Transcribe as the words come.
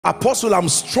Apostle, I'm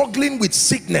struggling with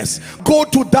sickness. Go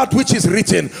to that which is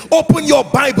written. Open your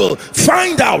Bible.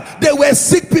 Find out there were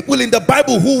sick people in the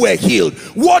Bible who were healed.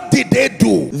 What did they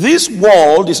do? This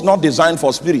world is not designed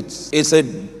for spirits. It's a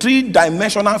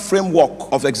three-dimensional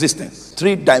framework of existence.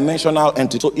 Three-dimensional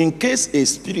entity. So in case a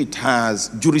spirit has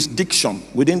jurisdiction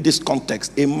within this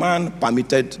context, a man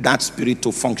permitted that spirit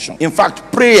to function. In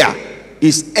fact, prayer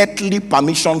is earthly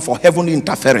permission for heavenly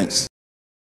interference.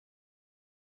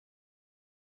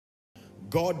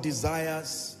 God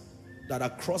desires that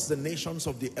across the nations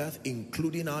of the earth,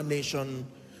 including our nation,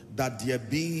 that there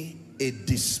be a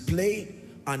display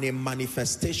and a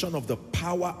manifestation of the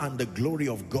power and the glory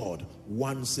of God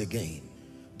once again.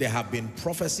 There have been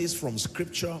prophecies from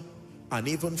scripture and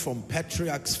even from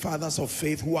patriarchs, fathers of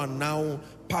faith, who are now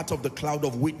part of the cloud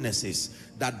of witnesses,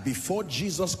 that before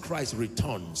Jesus Christ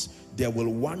returns, there will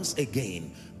once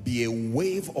again be a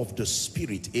wave of the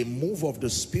Spirit, a move of the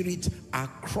Spirit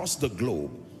across the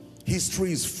globe.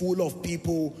 History is full of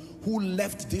people who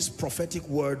left these prophetic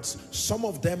words, some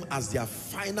of them as their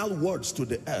final words to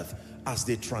the earth as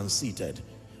they transited.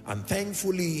 And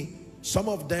thankfully, some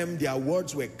of them, their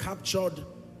words were captured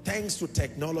thanks to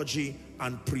technology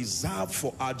and preserved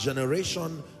for our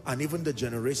generation and even the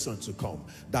generation to come.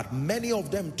 That many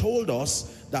of them told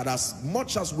us that as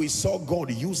much as we saw God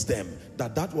use them,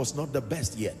 that was not the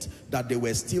best yet, that there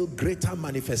were still greater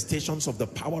manifestations of the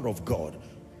power of God.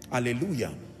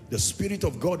 Hallelujah. The Spirit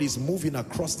of God is moving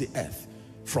across the earth,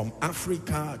 from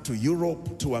Africa to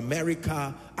Europe to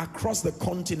America, across the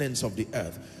continents of the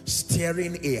earth,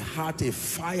 stirring a heart, a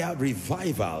fire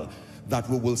revival, that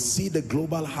we will see the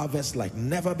global harvest like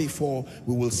never before.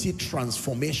 We will see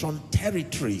transformation,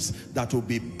 territories that will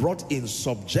be brought in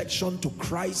subjection to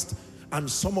Christ, and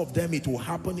some of them it will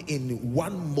happen in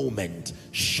one moment,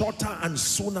 shorter and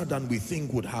sooner than we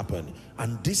think would happen.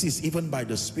 And this is even by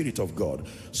the Spirit of God.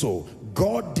 So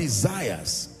God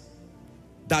desires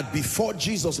that before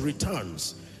Jesus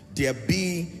returns, there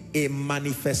be a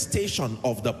manifestation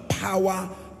of the power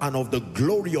and of the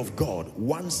glory of God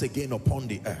once again upon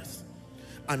the earth.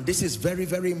 And this is very,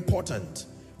 very important.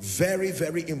 Very,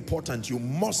 very important. You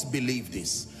must believe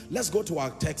this. Let's go to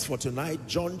our text for tonight,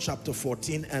 John chapter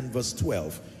 14 and verse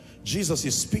 12. Jesus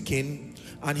is speaking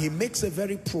and he makes a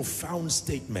very profound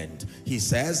statement. He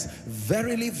says,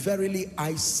 "Verily, verily,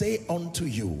 I say unto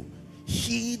you,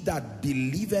 he that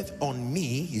believeth on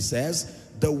me," he says,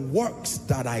 "the works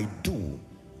that I do,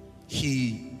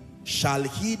 shall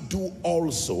he do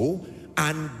also,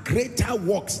 and greater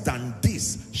works than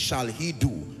this shall he do."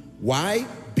 Why?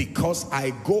 Because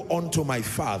I go unto my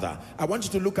Father. I want you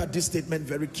to look at this statement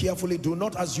very carefully. Do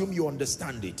not assume you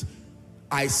understand it.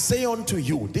 I say unto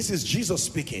you, this is Jesus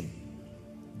speaking,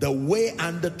 the way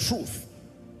and the truth,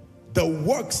 the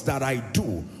works that I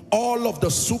do, all of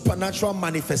the supernatural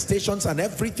manifestations and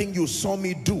everything you saw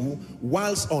me do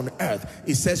whilst on earth,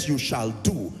 it says you shall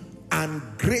do, and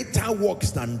greater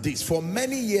works than this. For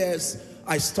many years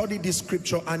I studied this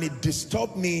scripture and it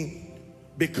disturbed me,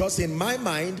 because in my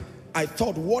mind I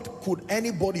thought, what could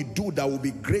anybody do that would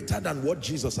be greater than what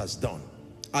Jesus has done?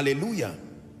 Hallelujah.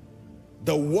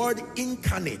 The word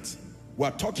incarnate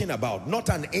we're talking about, not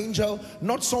an angel,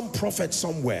 not some prophet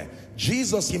somewhere.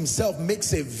 Jesus himself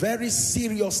makes a very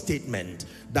serious statement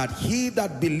that he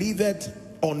that believeth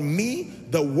on me,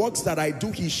 the works that I do,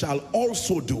 he shall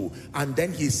also do. And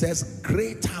then he says,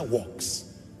 greater works.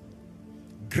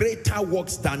 Greater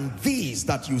works than these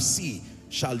that you see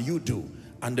shall you do.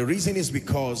 And the reason is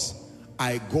because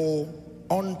I go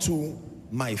unto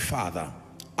my Father.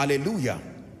 Hallelujah.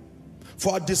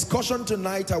 For our discussion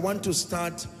tonight, I want to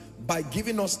start by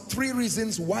giving us 3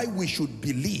 reasons why we should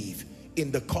believe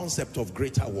in the concept of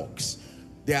greater works.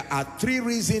 There are 3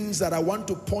 reasons that I want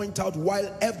to point out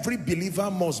why every believer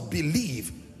must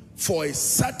believe for a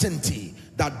certainty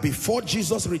that before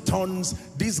Jesus returns,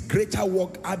 this greater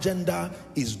work agenda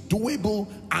is doable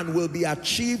and will be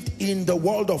achieved in the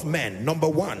world of men. Number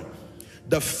 1,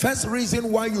 the first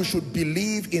reason why you should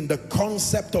believe in the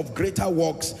concept of greater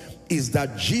works is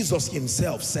that Jesus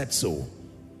himself said so.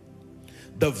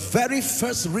 The very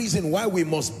first reason why we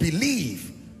must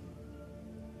believe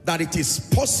that it is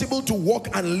possible to walk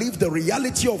and live the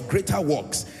reality of greater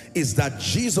works is that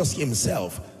Jesus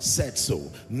himself said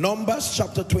so. Numbers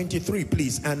chapter 23,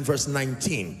 please, and verse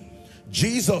 19.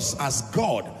 Jesus as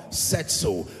God said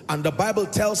so. And the Bible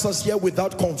tells us here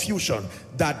without confusion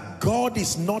that God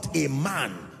is not a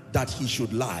man that he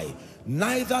should lie,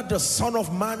 neither the Son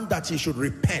of Man that he should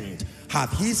repent.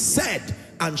 Hath he said,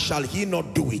 and shall he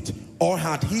not do it? Or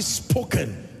had he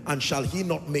spoken, and shall he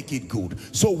not make it good?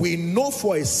 So we know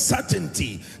for a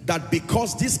certainty that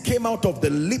because this came out of the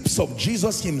lips of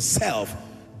Jesus himself,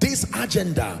 This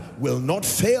agenda will not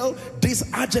fail. This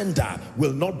agenda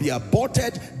will not be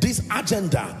aborted. This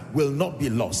agenda will not be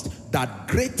lost. That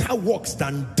greater works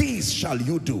than these shall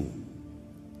you do.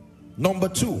 Number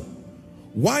two,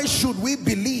 why should we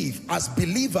believe as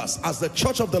believers, as the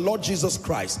church of the Lord Jesus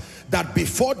Christ, that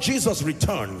before Jesus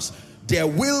returns, there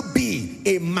will be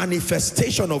a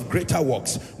manifestation of greater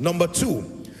works? Number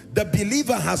two, the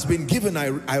believer has been given,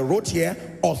 I wrote here,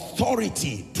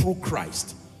 authority through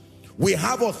Christ. We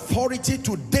have authority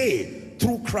today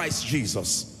through Christ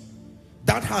Jesus.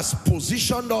 That has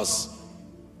positioned us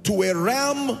to a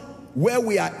realm where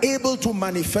we are able to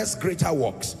manifest greater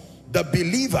works. The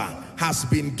believer has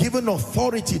been given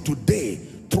authority today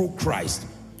through Christ.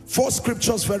 4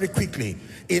 scriptures very quickly.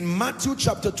 In Matthew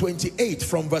chapter 28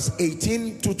 from verse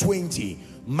 18 to 20.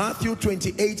 Matthew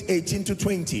 28, 18 to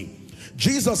 20.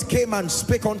 Jesus came and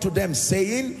spake unto them,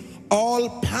 saying, all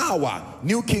power,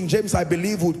 New King James I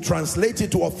believe would translate it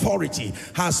to authority,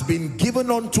 has been given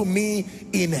unto me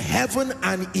in heaven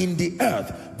and in the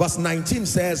earth. Verse 19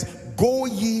 says, go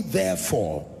ye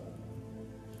therefore.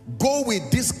 Go with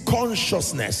this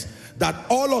consciousness that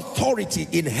all authority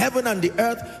in heaven and the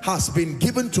earth has been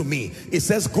given to me. It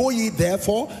says, go ye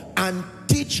therefore and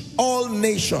teach all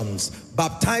nations,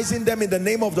 baptizing them in the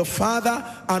name of the Father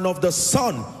and of the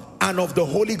Son and of the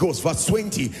Holy Ghost. Verse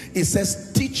 20, it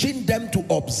says, teaching them to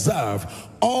observe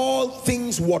all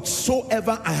things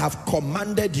whatsoever I have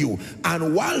commanded you.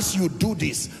 And whilst you do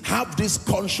this, have this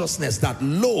consciousness that,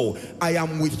 lo, I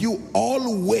am with you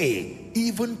always,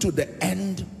 even to the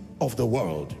end of the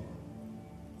world.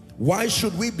 Why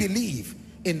should we believe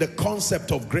in the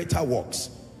concept of greater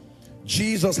works?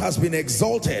 Jesus has been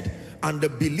exalted, and the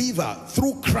believer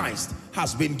through Christ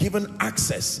has been given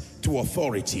access to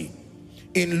authority.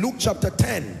 In Luke chapter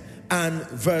 10 and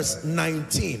verse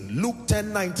 19, Luke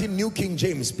 10:19, New King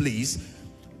James please.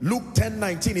 Luke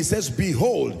 10:19, it says,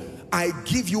 behold, I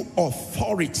give you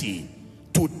authority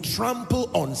to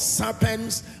trample on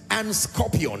serpents and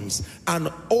scorpions and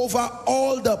over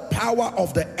all the power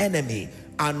of the enemy,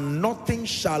 and nothing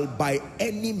shall by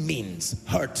any means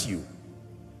hurt you.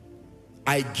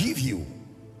 I give you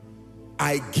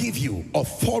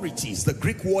authorities, the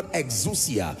Greek word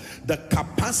exousia, the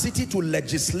capacity to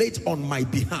legislate on my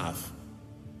behalf.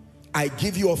 I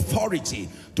give you authority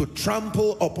to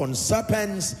trample upon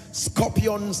serpents,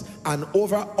 scorpions, and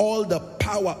over all the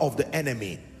power of the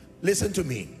enemy. Listen to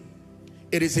me.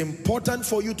 It is important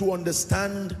for you to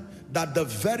understand that the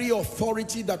very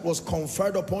authority that was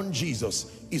conferred upon Jesus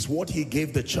is what he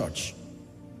gave the church.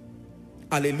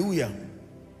 Hallelujah.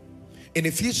 In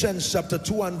Ephesians chapter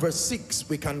 2 and verse 6,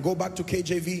 we can go back to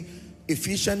KJV.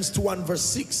 Ephesians 2 and verse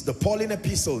 6, the Pauline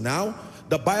epistle. Now,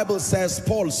 the Bible says,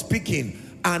 Paul speaking,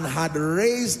 and had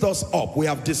raised us up. We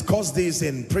have discussed this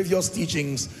in previous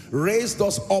teachings. Raised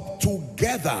us up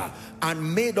together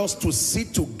and made us to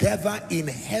sit together in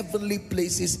heavenly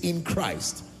places in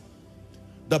Christ.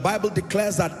 The Bible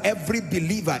declares that every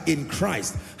believer in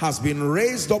Christ has been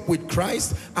raised up with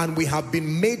Christ, and we have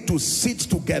been made to sit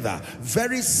together.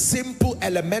 Very simple,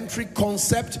 elementary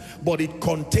concept, but it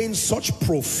contains such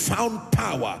profound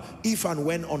power if and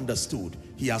when understood.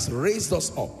 He has raised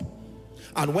us up.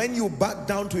 And when you back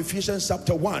down to Ephesians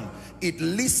chapter 1, it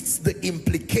lists the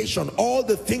implication, all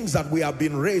the things that we have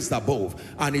been raised above.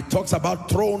 And it talks about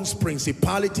thrones,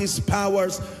 principalities,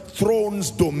 powers,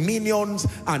 thrones, dominions,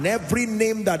 and every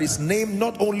name that is named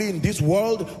not only in this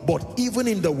world, but even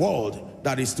in the world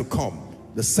that is to come.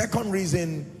 The second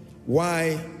reason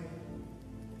why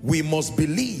we must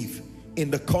believe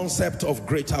in the concept of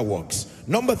greater works.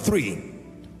 Number 3,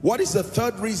 what is the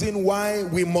third reason why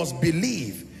we must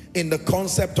believe in the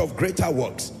concept of greater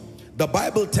works? The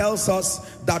Bible tells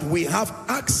us that we have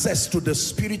access to the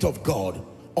Spirit of God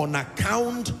on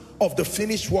account of the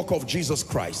finished work of Jesus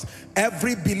Christ.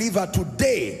 Every believer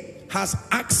today has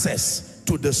access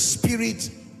to the Spirit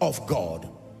of God.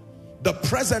 The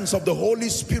presence of the Holy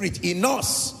Spirit in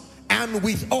us and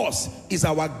with us is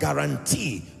our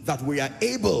guarantee that we are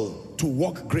able to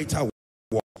walk greater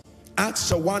works.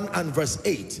 Acts 1 and verse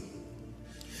 8,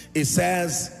 it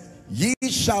says, ye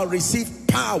shall receive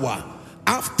power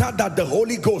after that the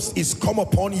Holy Ghost is come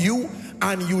upon you,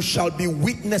 and you shall be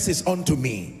witnesses unto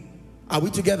me. Are we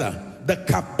together? The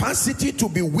capacity to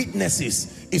be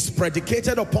witnesses is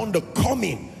predicated upon the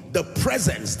coming, the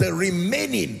presence, the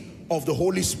remaining of the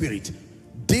Holy Spirit.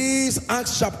 This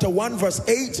Acts chapter 1 verse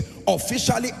 8,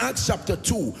 officially Acts chapter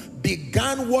 2,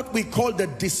 began what we call the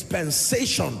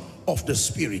dispensation of the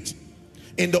Spirit.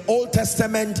 In the Old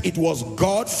Testament, it was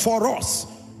God for us.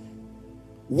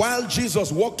 While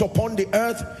Jesus walked upon the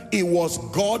earth, it was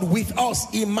God with us,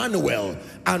 Emmanuel.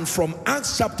 And from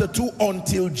Acts chapter 2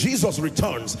 until Jesus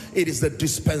returns, it is the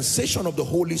dispensation of the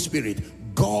Holy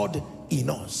Spirit, God in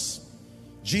us.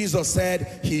 Jesus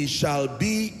said, he shall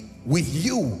be with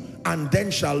you and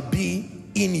then shall be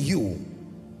in you.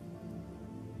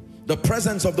 The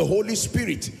presence of the Holy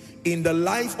Spirit in the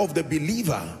life of the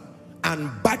believer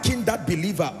and backing that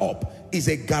believer up is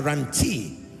a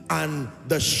guarantee and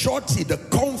the surety, the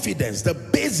confidence, the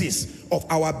basis of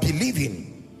our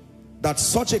believing that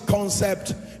such a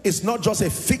concept is not just a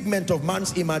figment of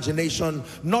man's imagination,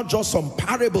 not just some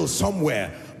parable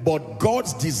somewhere, but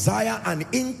God's desire and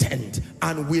intent,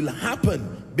 and will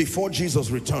happen before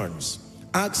Jesus returns.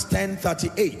 Acts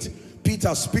 10:38,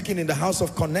 Peter speaking in the house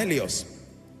of Cornelius,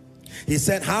 he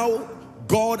said how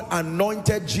God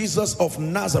anointed Jesus of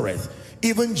Nazareth,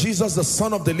 even Jesus the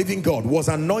Son of the living God, was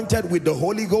anointed with the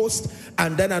Holy Ghost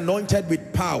and then anointed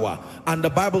with power. And the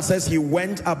Bible says he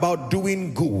went about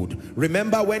doing good.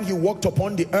 Remember when he walked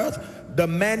upon the earth, the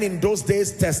men in those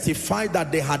days testified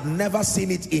that they had never seen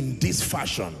it in this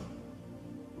fashion.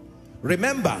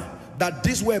 Remember that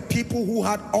these were people who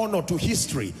had honor to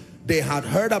history. They had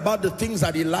heard about the things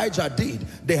that Elijah did.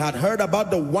 They had heard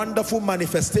about the wonderful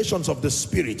manifestations of the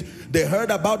Spirit. They heard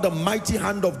about the mighty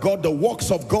hand of God, the works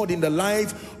of God in the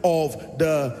life of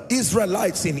the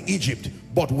Israelites in Egypt.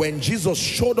 But when Jesus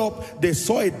showed up, they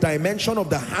saw a dimension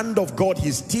of the hand of God.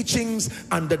 His teachings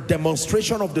and the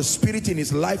demonstration of the Spirit in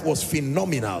his life was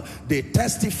phenomenal. They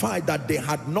testified that they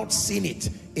had not seen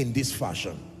it in this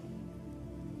fashion.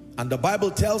 And the Bible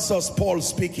tells us, Paul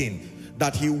speaking,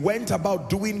 that he went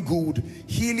about doing good,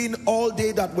 healing all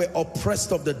they that were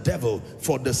oppressed of the devil,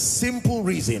 for the simple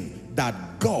reason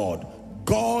that God,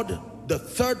 the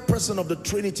third person of the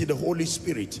Trinity, the Holy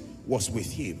Spirit, was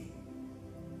with him.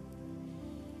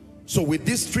 So with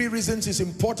these three reasons, it's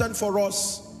important for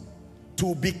us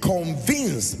to be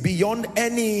convinced beyond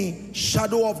any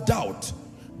shadow of doubt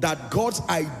that God's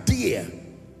idea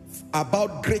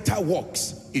about greater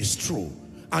works is true.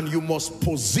 And you must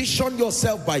position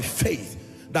yourself by faith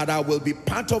that I will be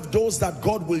part of those that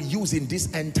God will use in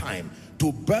this end time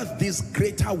to birth this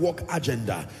greater work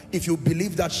agenda. If you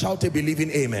believe that, shout a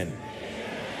believing amen.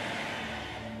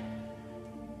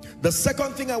 The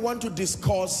second thing I want to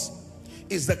discuss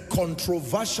is the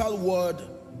controversial word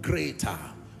greater.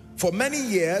 For many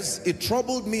years, it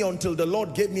troubled me until the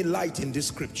Lord gave me light in this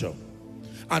scripture.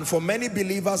 And for many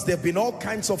believers, there have been all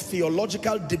kinds of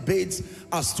theological debates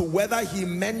as to whether he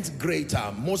meant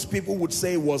greater. Most people would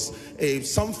say it was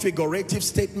some figurative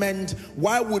statement.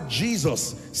 Why would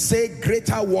Jesus say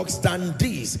greater works than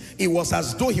these? It was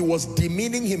as though he was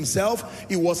demeaning himself.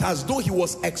 It was as though he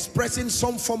was expressing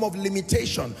some form of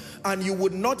limitation. And you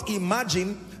would not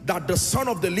imagine that the Son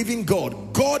of the living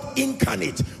God, God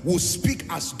incarnate, will speak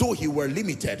as though he were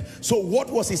limited. So what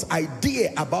was his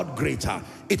idea about greater?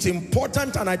 It's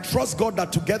important, and I trust God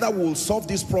that together we will solve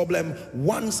this problem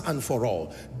once and for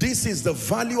all. This is the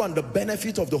value and the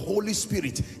benefit of the Holy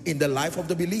Spirit in the life of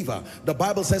the believer. The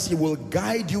Bible says he will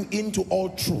guide you into all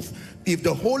truth. If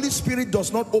the Holy Spirit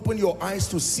does not open your eyes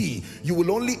to see, you will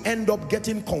only end up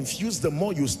getting confused the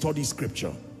more you study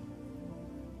scripture.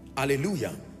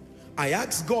 Hallelujah. I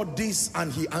asked God this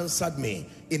and he answered me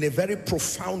in a very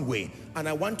profound way. And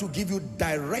I want to give you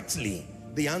directly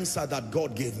the answer that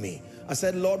God gave me. I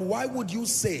said, Lord, why would you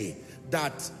say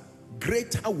that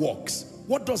greater works?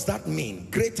 What does that mean?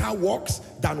 Greater works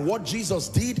than what Jesus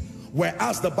did?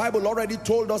 Whereas the Bible already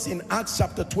told us in Acts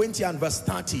chapter 20 and verse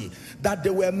 30 that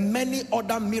there were many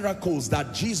other miracles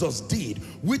that Jesus did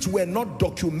which were not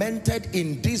documented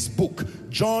in this book.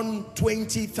 John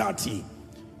 20:30.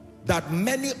 That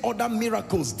many other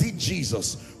miracles did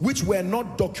Jesus which were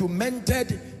not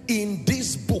documented in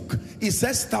this book. It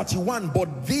says 31,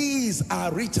 but these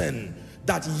are written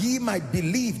that ye might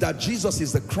believe that Jesus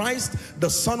is the Christ, the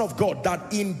Son of God,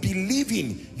 that in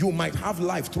believing you might have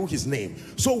life through his name.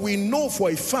 So we know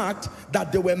for a fact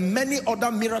that there were many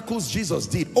other miracles Jesus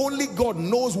did. Only God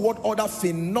knows what other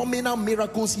phenomenal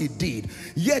miracles he did.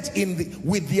 Yet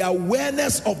with the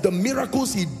awareness of the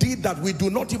miracles he did that we do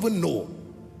not even know,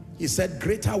 he said,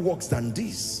 greater works than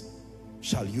this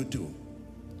shall you do.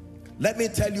 Let me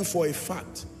tell you for a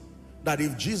fact that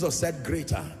if Jesus said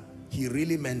greater, he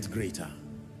really meant greater.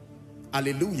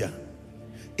 Hallelujah.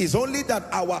 It's only that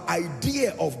our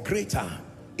idea of greater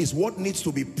is what needs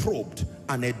to be probed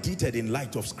and edited in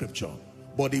light of scripture.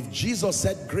 But if Jesus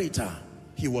said greater,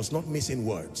 he was not missing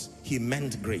words. He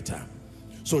meant greater.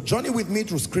 So journey with me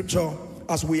through scripture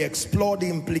as we explore the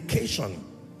implication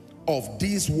of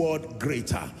this word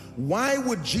greater. Why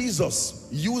would Jesus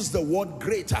use the word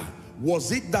greater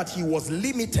Was it that he was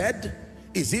limited?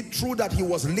 Is it true that he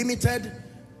was limited?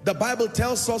 The Bible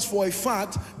tells us for a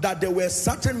fact that there were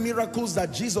certain miracles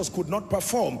that Jesus could not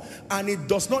perform, and it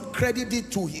does not credit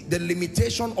it to the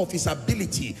limitation of his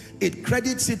ability. It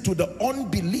credits it to the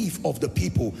unbelief of the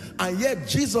people. And yet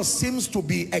Jesus seems to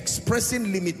be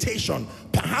expressing limitation,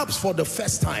 perhaps for the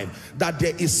first time, that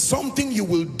there is something you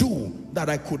will do that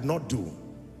I could not do.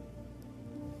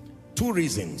 Two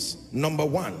reasons. Number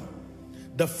one,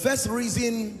 the first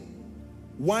reason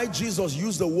why Jesus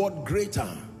used the word greater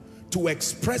to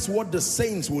express what the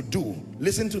saints would do.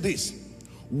 Listen to this.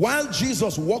 While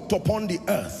Jesus walked upon the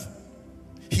earth,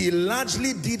 he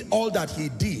largely did all that he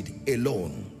did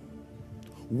alone.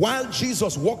 While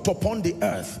Jesus walked upon the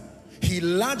earth, he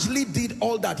largely did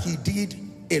all that he did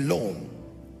alone.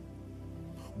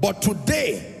 But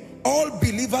today, all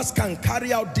believers can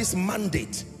carry out this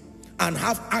mandate and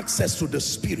have access to the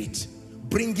Spirit,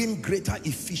 bringing greater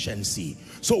efficiency.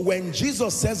 So when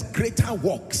Jesus says greater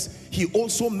works, he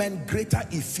also meant greater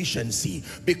efficiency,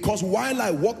 because while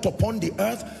I walked upon the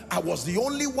earth, I was the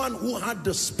only one who had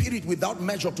the Spirit without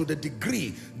measure to the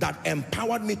degree that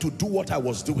empowered me to do what I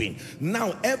was doing.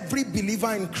 Now every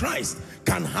believer in Christ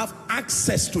can have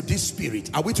access to this Spirit.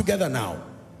 Are we together now?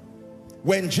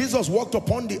 When Jesus walked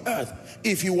upon the earth,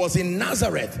 if he was in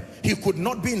Nazareth, he could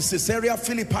not be in Caesarea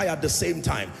Philippi at the same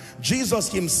time.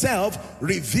 Jesus himself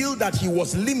revealed that he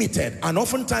was limited, and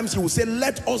oftentimes he would say,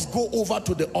 let us go over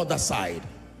to the other side.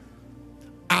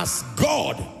 As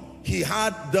God, he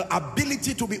had the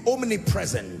ability to be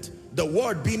omnipresent, the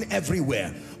word being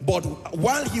everywhere. But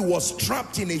while he was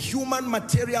trapped in a human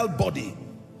material body,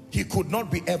 he could not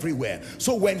be everywhere.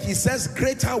 So when he says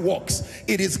greater works,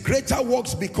 it is greater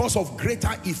works because of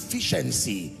greater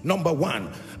efficiency. Number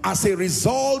one, as a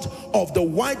result of the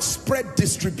widespread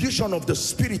distribution of the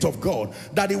Spirit of God,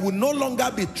 that it will no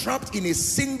longer be trapped in a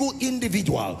single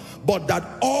individual, but that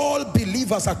all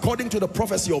believers, according to the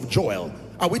prophecy of Joel,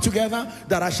 are we together?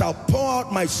 That I shall pour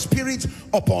out my Spirit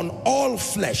upon all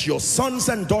flesh. Your sons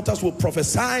and daughters will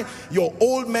prophesy. Your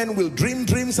old men will dream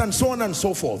dreams, and so on and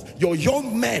so forth. Your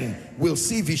young men will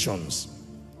see visions.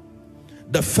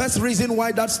 The first reason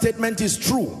why that statement is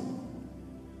true,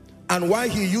 and why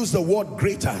he used the word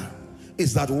greater,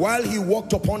 is that while he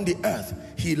walked upon the earth,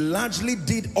 he largely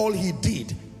did all he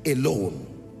did alone.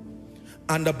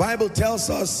 And the Bible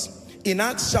tells us in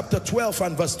Acts chapter 12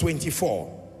 and verse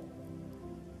 24,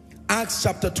 Acts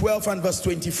chapter 12 and verse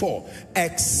 24,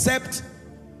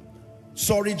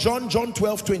 John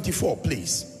 12, 24,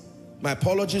 please. My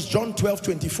apologies, John 12,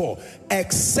 24.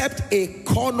 Except a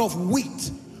corn of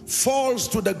wheat falls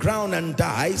to the ground and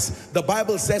dies, the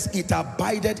Bible says it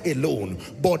abideth alone.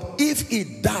 But if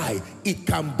it die, it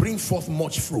can bring forth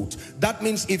much fruit. That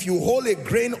means if you hold a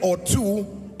grain or two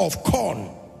of corn,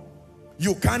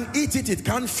 you can't eat it, it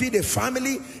can't feed a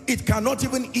family, it cannot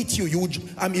even eat you. You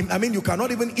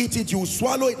cannot even eat it, you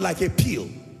swallow it like a pill,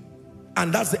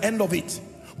 and that's the end of it.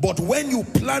 But when you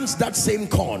plant that same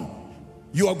corn,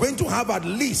 you are going to have at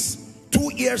least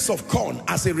 2 ears of corn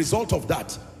as a result of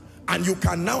that. And you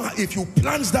can now, if you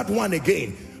plant that one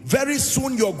again, very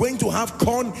soon you're going to have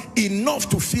corn enough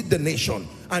to feed the nation.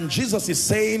 And Jesus is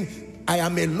saying, I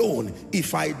am alone.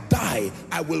 If I die,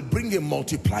 I will bring a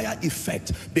multiplier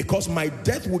effect, because my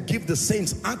death will give the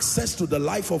saints access to the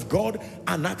life of God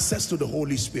and access to the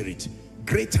Holy Spirit.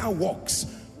 Greater works,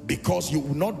 because you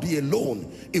will not be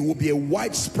alone. It will be a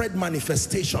widespread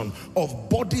manifestation of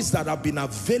bodies that have been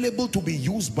available to be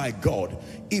used by God,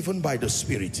 even by the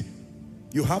Spirit.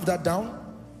 You have that down?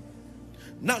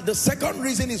 Now the second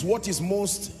reason is what is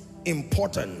most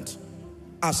important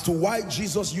as to why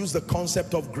Jesus used the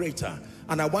concept of greater.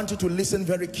 And I want you to listen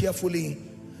very carefully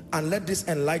and let this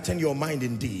enlighten your mind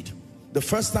indeed. The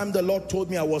first time the Lord told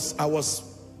me, I was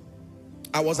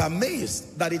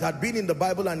amazed that it had been in the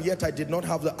Bible, and yet I did not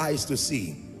have the eyes to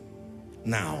see.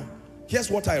 Now, here's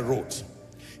what I wrote.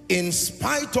 In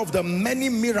spite of the many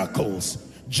miracles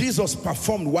Jesus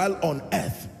performed while on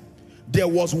earth, there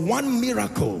was one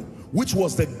miracle which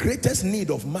was the greatest need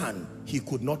of man he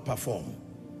could not perform.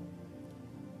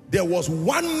 There was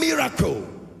one miracle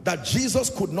that Jesus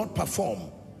could not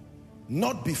perform,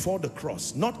 not before the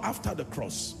cross, not after the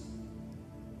cross,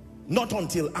 not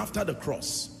until after the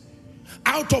cross.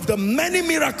 Out of the many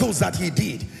miracles that he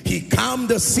did, he calmed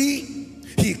the sea,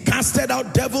 he casted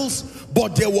out devils,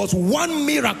 but there was one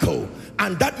miracle,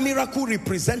 and that miracle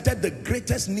represented the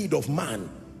greatest need of man.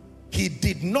 He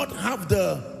did not have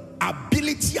the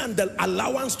ability and the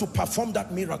allowance to perform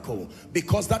that miracle,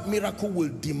 because that miracle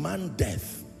will demand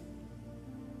death.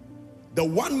 The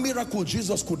one miracle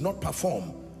Jesus could not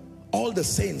perform, all the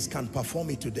saints can perform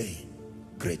it today.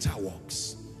 Greater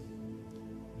works.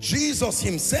 Jesus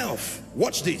himself,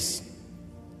 watch this,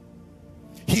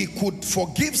 he could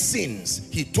forgive sins.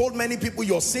 He told many people,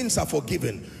 your sins are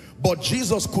forgiven. But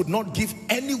Jesus could not give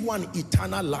anyone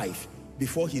eternal life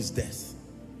before his death.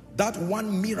 That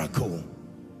one miracle,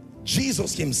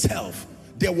 Jesus himself,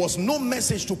 there was no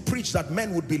message to preach that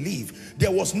men would believe.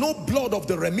 There was no blood of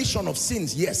the remission of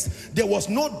sins, yes. There was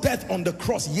no death on the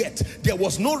cross yet. There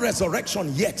was no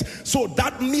resurrection yet. So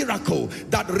that miracle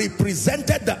that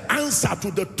represented the answer to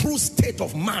the true state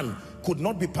of man could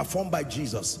not be performed by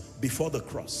Jesus before the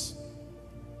cross.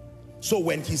 So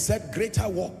when he said greater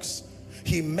works,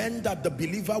 he meant that the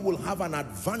believer will have an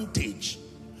advantage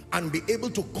and be able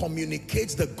to communicate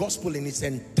the gospel in its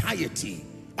entirety.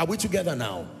 Are we together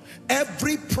now?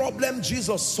 Every problem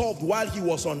Jesus solved while he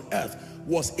was on earth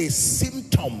was a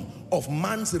symptom of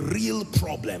man's real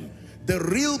problem. The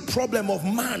real problem of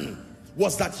man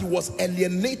was that he was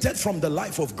alienated from the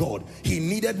life of God. He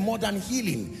needed more than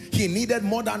healing. He needed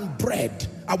more than bread.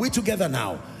 Are we together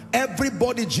now?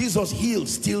 Everybody Jesus healed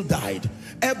still died.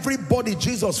 Everybody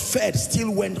Jesus fed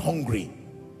still went hungry.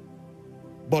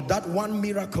 But that one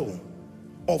miracle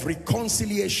of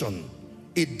reconciliation,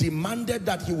 it demanded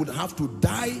that he would have to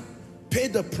die, pay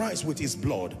the price with his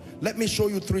blood. Let me show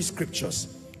you 3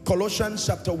 scriptures. Colossians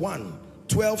chapter 1,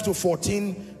 12 to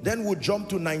 14, then we'll jump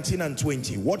to 19 and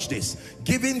 20. Watch this.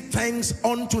 Giving thanks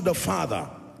unto the Father,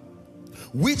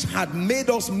 which had made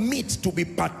us meet to be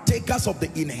partakers of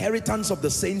the inheritance of the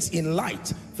saints in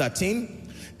light. 13.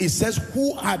 It says,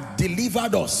 who had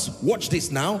delivered us, watch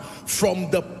this now, from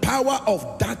the power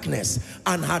of darkness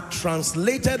and had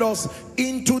translated us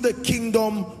into the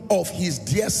kingdom of his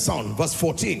dear Son. Verse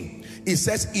 14. It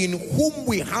says, in whom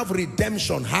we have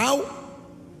redemption. How?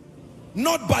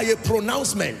 Not by a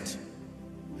pronouncement.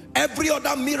 Every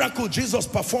other miracle Jesus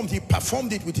performed, he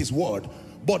performed it with his word.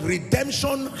 But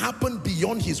redemption happened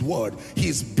beyond his word.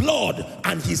 His blood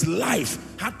and his life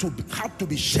had to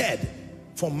be shed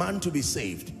for man to be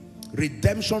saved.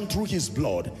 Redemption through his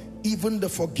blood, even the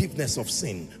forgiveness of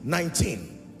sin.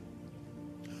 19.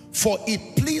 For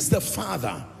it pleased the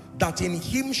Father that in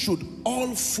him should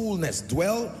all fullness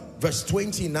dwell. Verse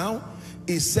 20 now,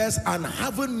 it says, and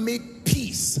having made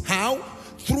peace. How?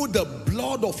 Through the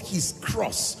blood of his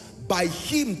cross, by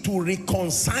him to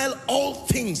reconcile all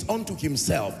things unto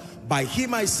himself. By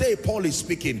him I say, Paul is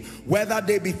speaking, whether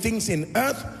they be things in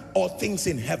earth or things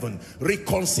in heaven.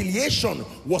 Reconciliation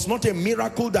was not a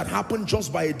miracle that happened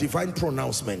just by a divine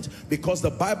pronouncement, because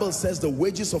the Bible says the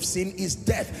wages of sin is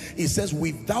death. It says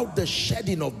without the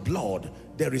shedding of blood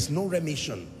there is no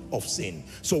remission of sin.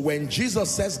 So when Jesus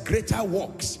says greater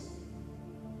works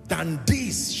than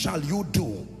these shall you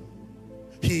do,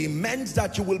 he meant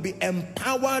that you will be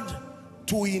empowered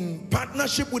to, in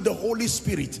partnership with the Holy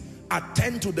Spirit,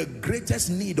 attend to the greatest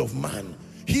need of man.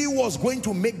 He was going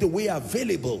to make the way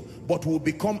available, but will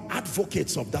become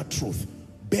advocates of that truth,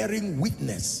 bearing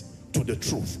witness to the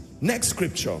truth. Next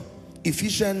scripture,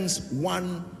 Ephesians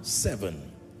 1:7.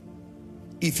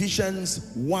 Ephesians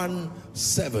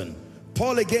 1:7.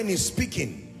 Paul again is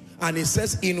speaking, and he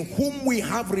says, in whom we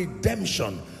have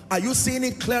redemption. Are you seeing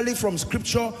it clearly from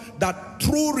scripture that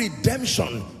true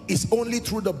redemption is only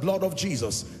through the blood of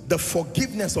Jesus? The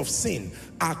forgiveness of sin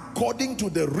according to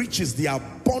the riches, the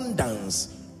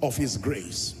abundance of his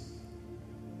grace.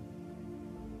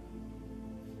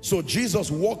 So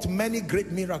Jesus worked many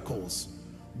great miracles,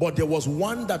 but there was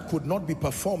one that could not be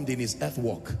performed in his earth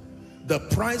walk. The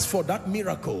price for that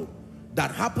miracle,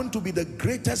 that happened to be the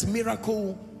greatest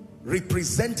miracle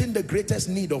representing the greatest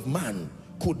need of man,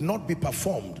 could not be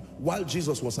performed while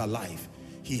Jesus was alive.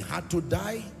 He had to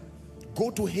die, go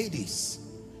to Hades,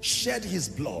 shed his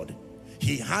blood.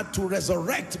 He had to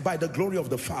resurrect by the glory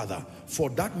of the Father for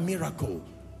that miracle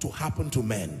to happen to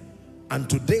men. And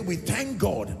today we thank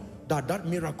God that that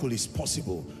miracle is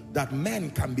possible, that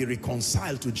men can be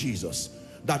reconciled to Jesus.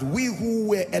 That we who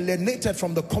were alienated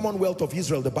from the commonwealth of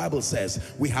Israel, the Bible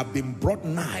says, we have been brought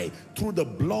nigh through the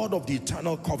blood of the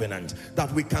eternal covenant,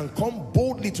 that we can come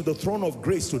boldly to the throne of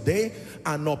grace today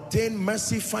and obtain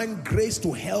mercy, find grace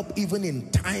to help even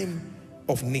in time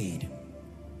of need.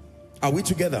 Are we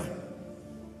together?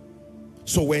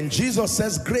 So when Jesus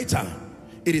says greater,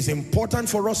 it is important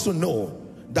for us to know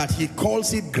that he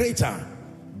calls it greater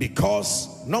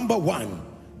because, number one,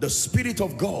 the Spirit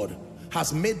of God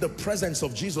has made the presence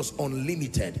of Jesus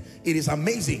unlimited. It is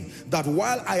amazing that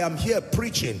while I am here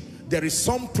preaching, there is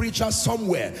some preacher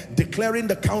somewhere declaring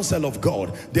the counsel of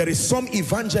God. There is some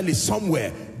evangelist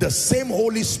somewhere, the same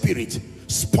Holy Spirit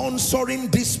sponsoring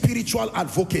this spiritual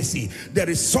advocacy. There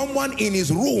is someone in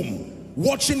his room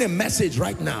watching a message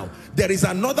right now. There is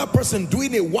another person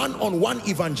doing a one-on-one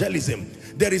evangelism.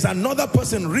 There is another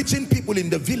person reaching people in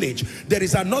the village. There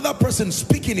is another person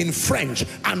speaking in French,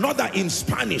 another in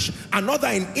Spanish, another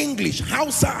in English,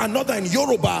 Hausa, another in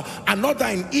Yoruba, another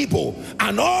in Igbo.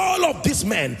 And all of these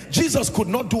men, Jesus could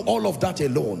not do all of that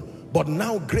alone. But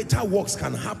now greater works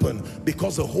can happen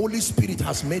because the Holy Spirit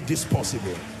has made this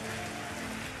possible.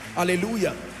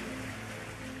 Hallelujah.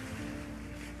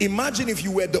 Imagine if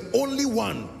you were the only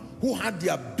one who had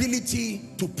the ability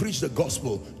to preach the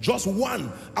gospel. Just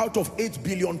one out of 8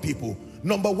 billion people.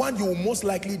 Number one, you will most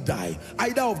likely die,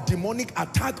 either of demonic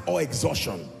attack or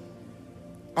exhaustion.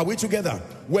 Are we together?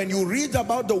 When you read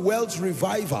about the world's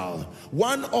revival,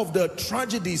 one of the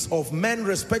tragedies of men,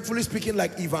 respectfully speaking,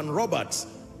 like Evan Roberts,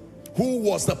 who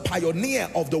was the pioneer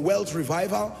of the world's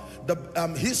revival, the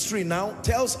history now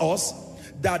tells us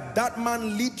that that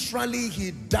man literally, he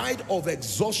died of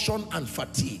exhaustion and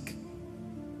fatigue.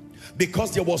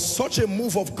 Because there was such a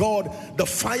move of God, the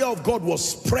fire of God was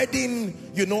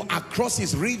spreading, you know, across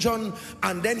his region,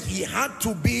 and then he had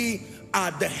to be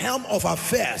at the helm of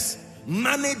affairs,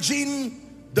 managing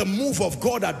the move of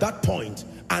God at that point.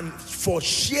 And for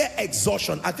sheer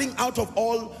exhaustion, I think out of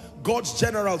all God's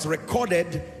generals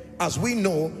recorded, as we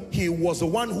know, he was the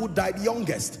one who died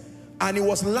youngest. And it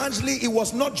was largely, it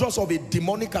was not just of a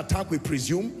demonic attack, we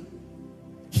presume.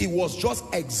 He was just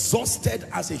exhausted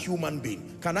as a human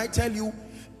being. Can I tell you,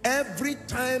 every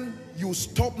time you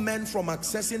stop men from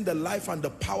accessing the life and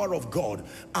the power of God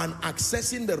and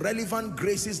accessing the relevant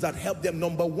graces that help them,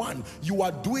 number one, you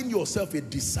are doing yourself a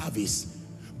disservice,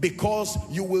 because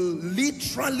you will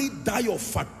literally die of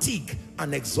fatigue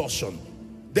and exhaustion.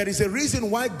 There is a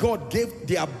reason why God gave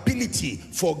the ability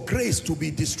for grace to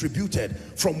be distributed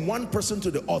from one person to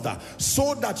the other,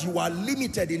 so that you are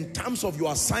limited in terms of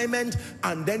your assignment,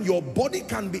 and then your body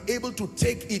can be able to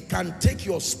take, it can take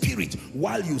your spirit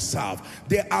while you serve.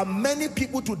 There are many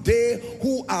people today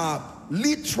who are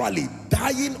literally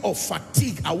dying of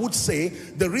fatigue. I would say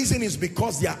the reason is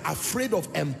because they are afraid of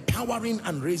empowering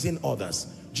and raising others.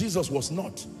 Jesus was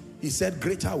not. He said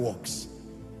greater works.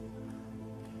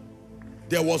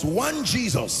 There was one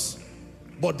Jesus,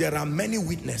 but there are many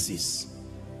witnesses.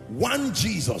 One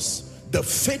Jesus, the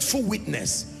faithful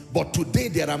witness, but today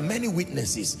there are many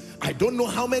witnesses. I don't know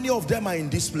how many of them are in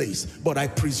this place, but I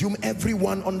presume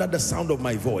everyone under the sound of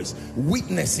my voice.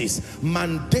 Witnesses,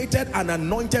 mandated and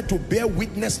anointed to bear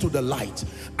witness to the light.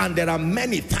 And there are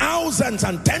many, thousands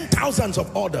and 10,000s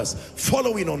of others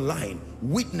following online.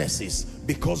 Witnesses,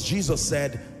 because Jesus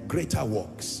said, greater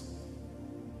works.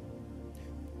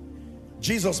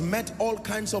 Jesus met all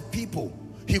kinds of people.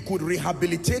 He could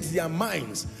rehabilitate their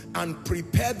minds and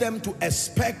prepare them to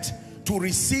expect to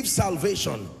receive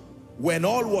salvation when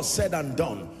all was said and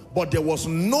done. But there was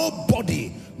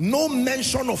nobody, no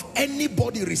mention of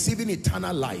anybody receiving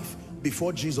eternal life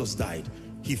before Jesus died.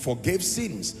 He forgave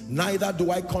sins. Neither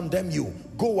do I condemn you.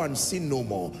 Go and sin no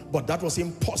more. But that was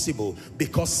impossible,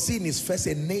 because sin is first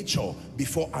a nature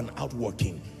before an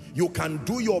outworking. You can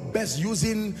do your best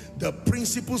using the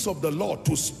principles of the law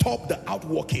to stop the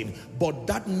outworking, but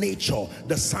that nature,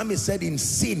 the psalmist said, in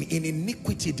sin, in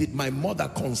iniquity did my mother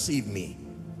conceive me.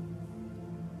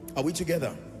 Are we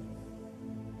together?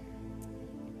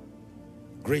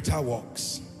 Greater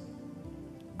works.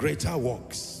 Greater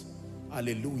works.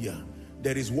 Hallelujah.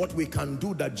 There is what we can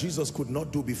do that Jesus could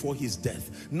not do before his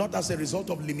death. Not as a result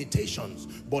of limitations,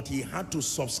 but he had to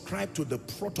subscribe to the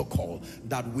protocol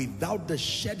that without the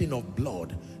shedding of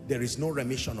blood, there is no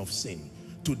remission of sin.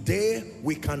 Today,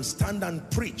 we can stand and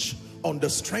preach on the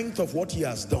strength of what he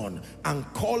has done and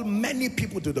call many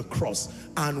people to the cross,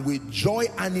 and with joy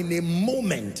and in a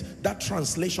moment, that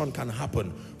translation can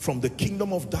happen from the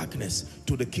kingdom of darkness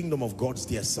to the kingdom of God's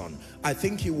dear Son. I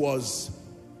think he was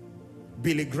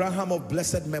Billy Graham of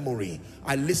blessed memory.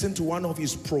 I listened to one of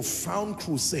his profound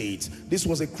crusades. This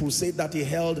was a crusade that he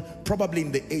held probably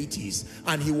in the 80s,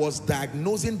 and he was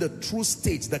diagnosing the true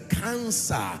state, the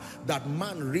cancer that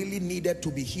man really needed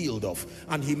to be healed of.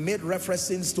 And he made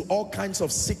references to all kinds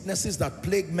of sicknesses that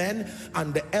plague men,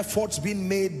 and the efforts being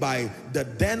made by the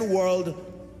then world,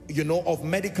 you know, of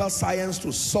medical science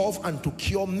to solve and to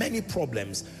cure many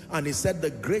problems. And he said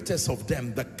the greatest of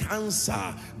them, the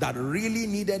cancer that really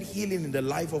needed healing in the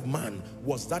life of man,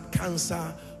 was that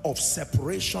cancer of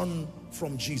separation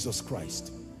from Jesus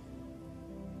Christ.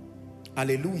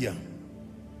 Hallelujah.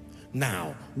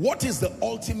 Now, what is the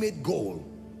ultimate goal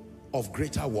of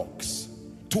greater works?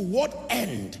 To what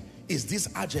end is this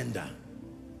agenda?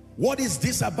 What is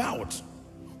this about?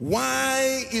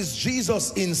 Why is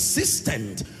Jesus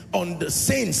insistent on the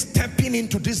saints stepping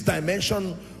into this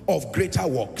dimension of greater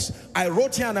works? I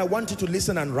wrote here, and I want you to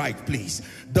listen and write, please.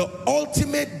 The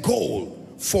ultimate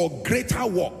goal for greater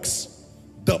works,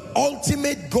 The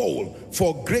ultimate goal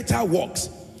for greater works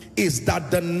is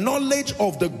that the knowledge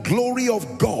of the glory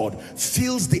of God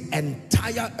fills the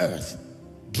entire earth,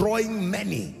 drawing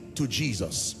many to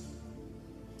Jesus.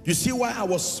 You see why I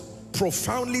was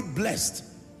profoundly blessed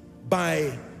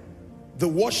by the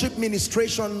worship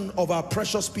ministration of our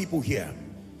precious people here,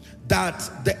 that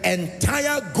the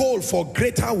entire goal for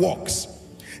greater works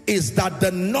is that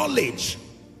the knowledge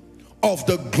of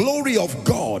the glory of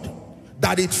God,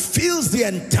 that it fills the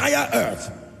entire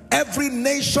earth, every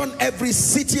nation, every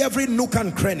city, every nook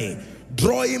and cranny,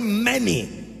 drawing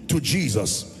many to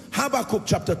Jesus. Habakkuk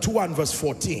chapter 2 and verse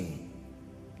 14.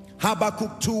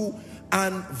 Habakkuk 2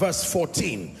 and verse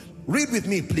 14. Read with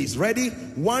me, please. Ready?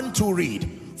 1, 2,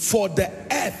 read. For the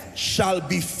earth shall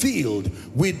be filled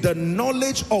with the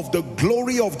knowledge of the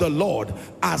glory of the Lord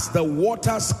as the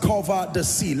waters cover the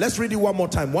sea. Let's read it one more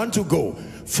time. 1, 2, go.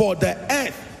 For the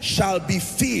earth shall be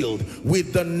filled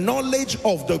with the knowledge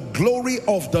of the glory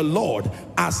of the Lord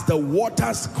as the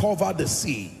waters cover the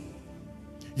sea.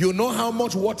 You know how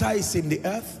much water is in the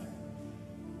earth?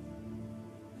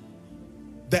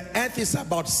 The earth is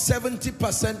about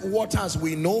 70% water as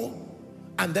we know,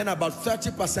 and then about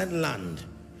 30% land.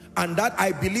 And that,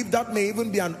 I believe that may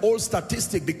even be an old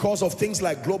statistic because of things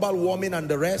like global warming and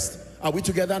the rest. Are we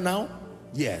together now?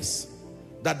 Yes.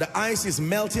 That the ice is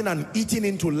melting and eating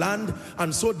into land,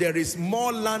 and so there is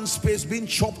more land space being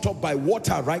chopped up by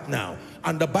water right now.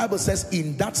 And the Bible says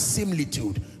in that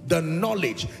similitude, the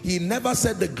knowledge, he never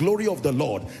said the glory of the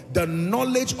Lord, the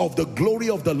knowledge of the glory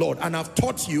of the Lord. And I've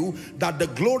taught you that the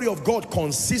glory of God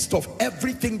consists of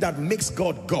everything that makes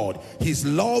God God. His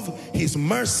love, his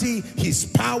mercy, his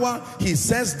power. He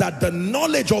says that the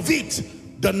knowledge of it,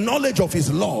 the knowledge of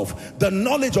his love, the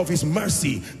knowledge of his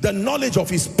mercy, the knowledge of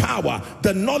his power,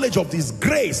 the knowledge of his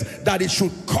grace, that it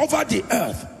should cover the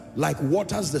earth like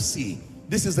waters the sea.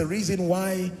 This is the reason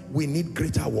why we need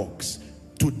greater works,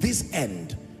 to this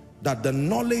end, that the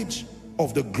knowledge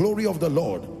of the glory of the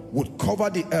Lord would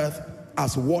cover the earth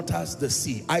as waters the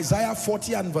sea. Isaiah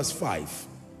 40 and verse 5.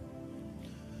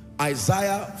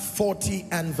 Isaiah 40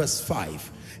 and verse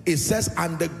 5. It says,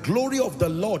 and the glory of the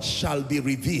Lord shall be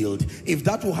revealed. If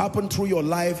that will happen through your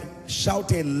life,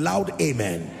 shout a loud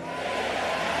amen.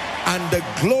 And the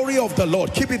glory of the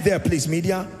Lord, keep it there please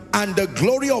media, and the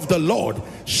glory of the Lord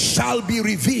shall be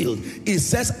revealed. It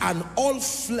says, and all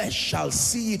flesh shall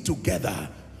see it together.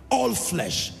 All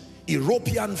flesh,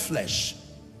 European flesh,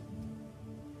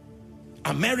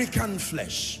 American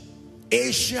flesh,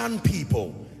 Asian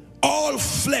people, all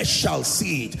flesh shall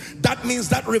see it. That means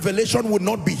that revelation would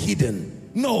not be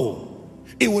hidden. No,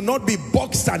 it will not be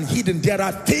boxed and hidden. There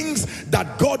are things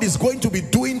that God is going to be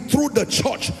doing through the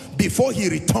church before he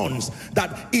returns,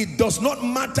 that it does not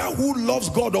matter who loves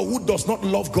God or who does not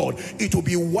love God. It will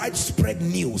be widespread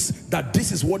news that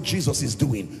this is what Jesus is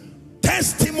doing.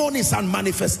 Testimonies and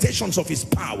manifestations of his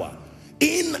power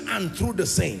in and through the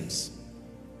saints.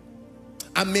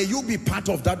 And may you be part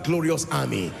of that glorious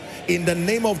army in the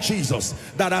name of Jesus,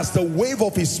 that as the wave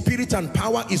of his spirit and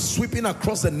power is sweeping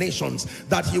across the nations,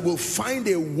 that he will find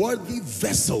a worthy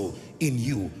vessel in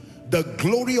you. The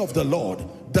glory of the Lord,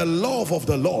 the love of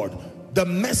the Lord, the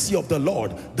mercy of the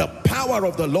Lord, the power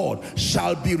of the Lord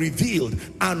shall be revealed,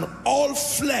 and all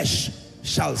flesh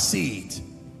shall see it.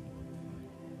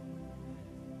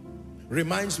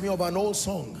 Reminds me of an old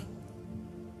song.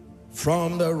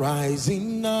 From the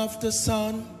rising of the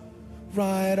sun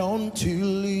right on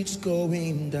till it's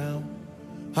going down,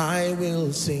 I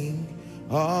will sing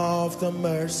of the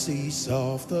mercies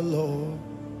of the Lord.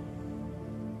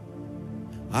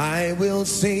 I will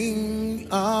sing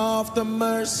of the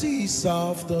mercies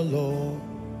of the Lord.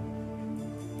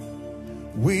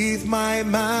 With my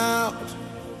mouth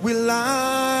will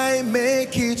I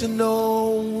make it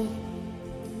known.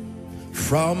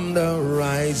 From the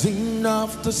rising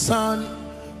of the sun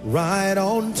right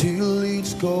on till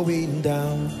it's going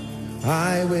down,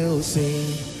 I will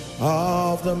sing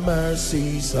of the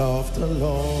mercies of the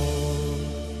Lord.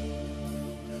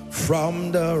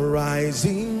 From the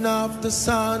rising of the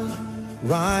sun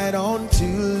right on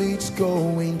till it's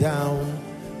going down,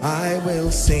 I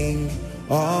will sing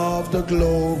of the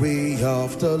glory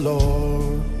of the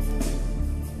Lord.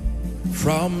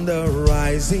 From the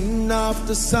rising of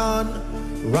the sun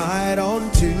right on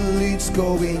till it's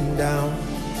going down,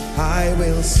 I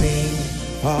will sing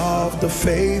of the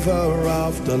favor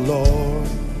of the Lord.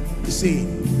 You see,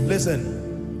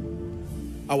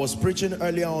 listen, I was preaching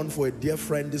earlier on for a dear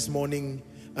friend this morning,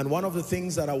 and one of the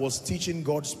things that I was teaching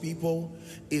God's people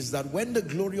is that when the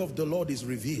glory of the Lord is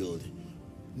revealed,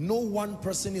 No one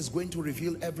person is going to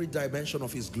reveal every dimension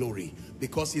of his glory,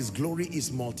 because his glory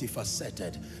is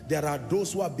multifaceted. There are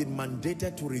those who have been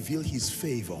mandated to reveal his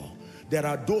favor. There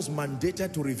are those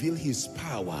mandated to reveal his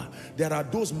power. There are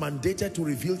those mandated to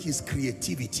reveal his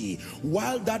creativity.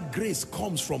 While that grace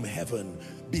comes from heaven,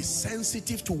 be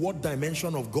sensitive to what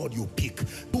dimension of God you pick.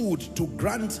 Good to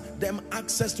grant them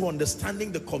access to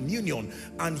understanding the communion,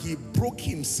 and he broke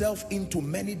himself into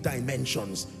many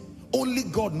dimensions. Only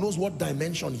God knows what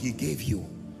dimension he gave you.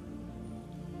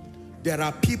 There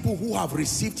are people who have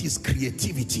received his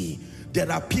creativity. There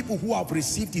are people who have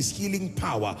received his healing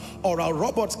power. Oral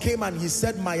Roberts came and he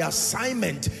said, my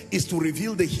assignment is to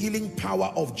reveal the healing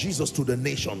power of Jesus to the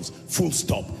nations. Full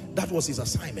stop. That was his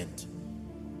assignment.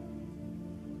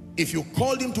 If you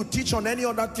called him to teach on any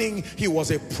other thing, he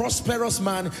was a prosperous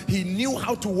man. He knew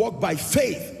how to walk by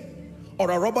faith.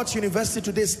 Oral Roberts University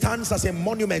today stands as a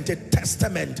monument, a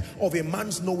testament of a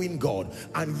man's knowing God.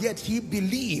 And yet he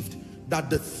believed that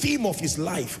the theme of his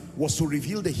life was to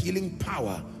reveal the healing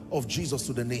power of Jesus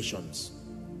to the nations.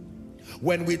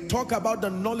 When we talk about the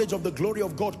knowledge of the glory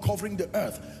of God covering the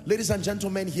earth, ladies and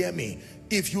gentlemen, hear me.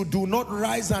 If you do not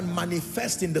rise and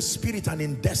manifest in the spirit and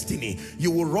in destiny,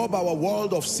 you will rob our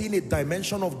world of seeing a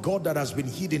dimension of God that has been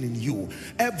hidden in you.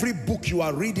 Every book you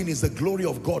are reading is the glory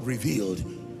of God revealed.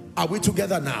 Are we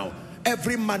together now?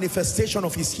 Every manifestation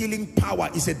of his healing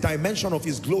power is a dimension of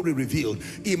his glory revealed.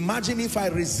 Imagine if I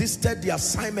resisted the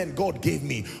assignment God gave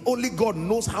me. Only God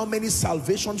knows how many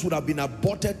salvations would have been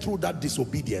aborted through that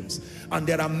disobedience. And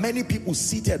there are many people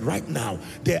seated right now.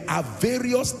 There are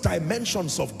various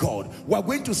dimensions of God. We're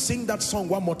going to sing that song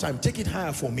one more time. Take it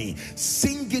higher for me.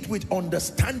 Sing it with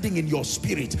understanding in your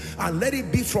spirit, and let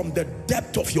it be from the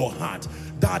depth of your heart,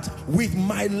 that with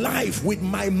my life, with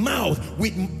my mouth,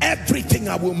 with everything,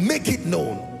 I will make it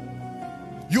known.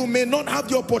 You may not have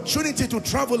the opportunity to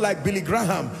travel like Billy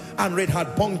Graham and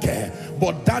Reinhard Bonnke,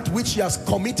 but that which he has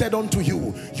committed unto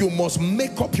you, you must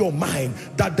make up your mind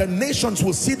that the nations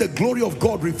will see the glory of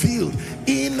God revealed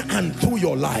in and through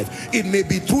your life. It may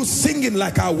be through singing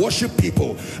like our worship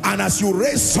people, and as you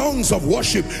raise songs of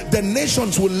worship, the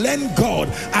nations will learn God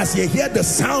as you hear the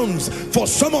sounds. For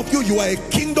some of you, you are a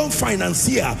kingdom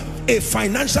financier, a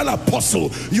financial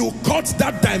apostle. You caught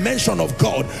that dimension of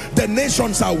God. The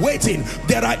nations are waiting.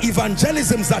 There are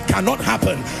evangelisms that cannot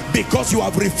happen because you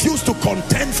have refused to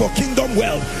contend for kingdom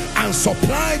wealth and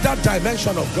supply that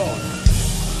dimension of God.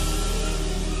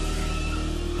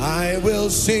 I will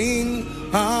sing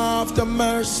of the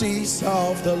mercies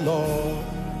of the Lord.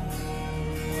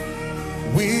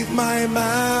 With my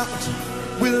mouth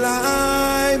will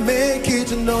I make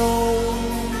it known.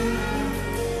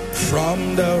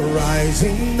 From the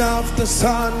rising of the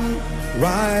sun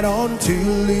right on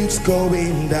till it's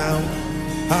going down,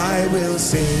 I will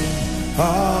sing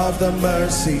of the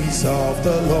mercies of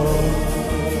the Lord.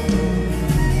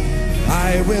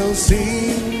 I will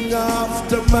sing of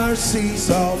the mercies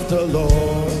of the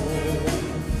Lord.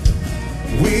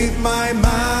 With my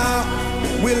mouth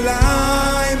will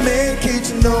I make it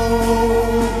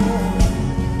known.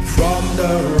 From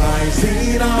the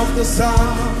rising of the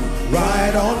sun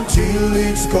right on till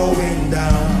it's going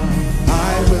down,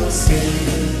 I will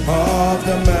sing of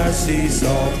the mercies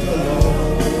of the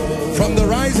Lord. From the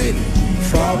rising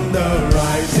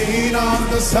of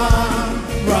the sun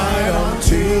right on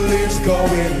till it's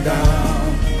going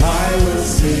down, I will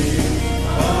sing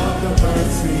of the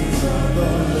mercies of the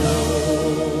Lord.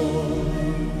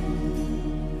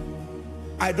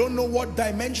 I don't know what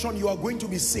dimension you are going to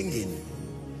be singing.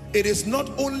 It is not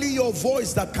only your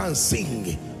voice that can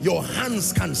sing. Your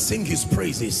hands can sing his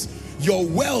praises. Your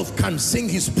wealth can sing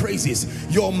his praises.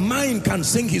 Your mind can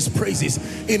sing his praises.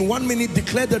 In 1 minute,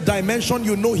 declare the dimension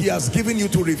you know he has given you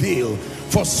to reveal.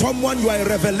 For someone, you are a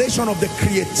revelation of the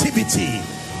creativity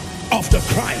of the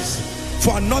Christ.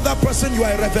 For another person, you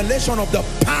are a revelation of the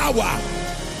power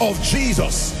of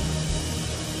Jesus.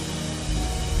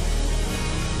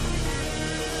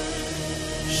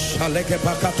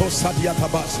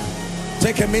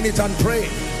 Take a minute and pray.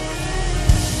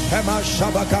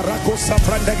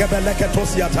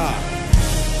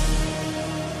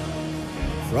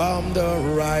 From the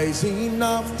rising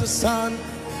of the sun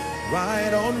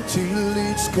right on till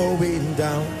it's going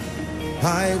down,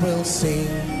 I will sing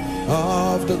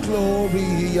of the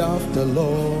glory of the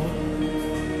Lord.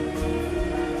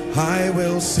 I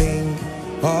will sing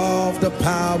of the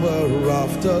power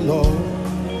of the Lord.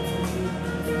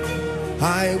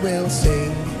 I will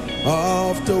sing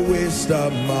of the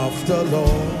wisdom of the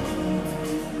Lord.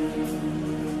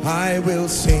 I will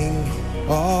sing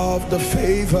of the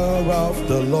favor of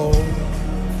the Lord.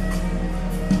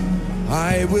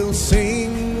 I will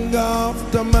sing sing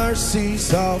of the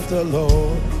mercies of the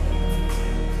Lord.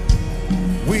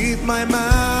 With my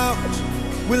mouth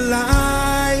will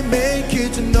I make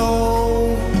it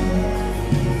known.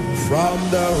 From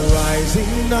the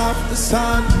rising of the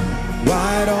sun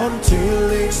right until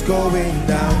it's going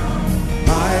down,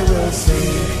 I will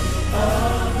sing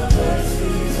of the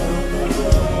mercies of the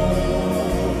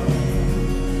Lord.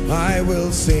 I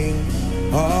will sing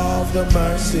of the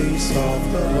mercies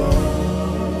of the Lord.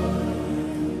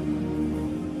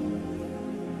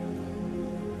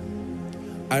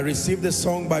 I received a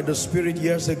song by the Spirit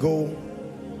years ago,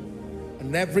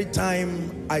 and every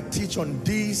time I teach on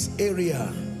this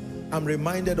area, I'm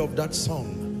reminded of that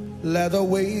song. Let the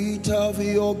weight of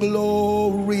your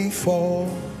glory fall.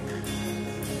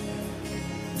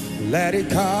 Let it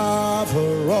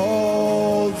cover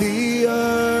all the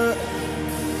earth.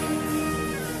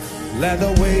 Let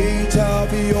the weight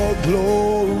of your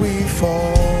glory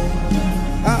fall.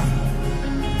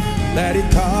 Let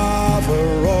it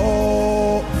cover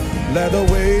all. Let the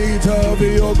weight of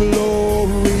your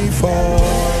glory fall.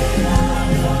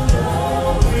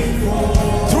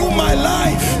 Through my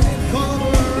life,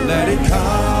 let it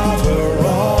cover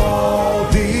all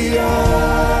the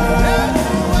earth.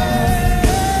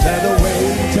 Let the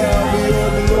weight of your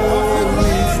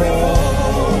glory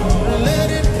fall. Let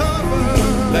it cover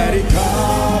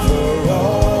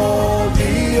all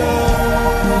the earth.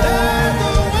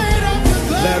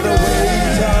 Let the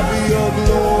weight of your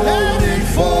glory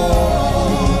fall.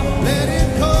 Let it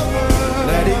cover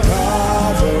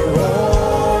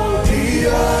all the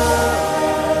earth.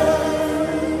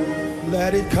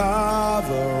 Let it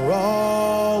cover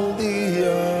all the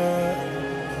earth.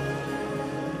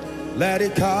 Let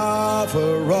it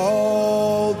cover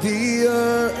all the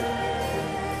earth.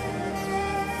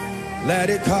 Let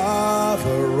it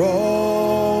cover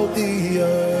all the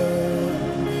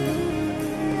earth.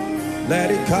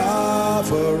 Let it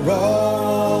cover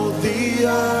all the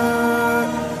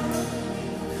earth.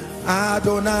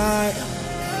 Adonai,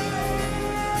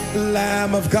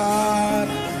 Lamb of God,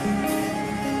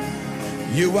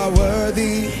 you are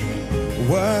worthy,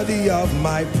 worthy of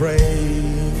my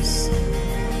praise.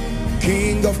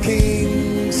 King of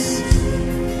kings,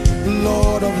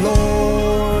 Lord of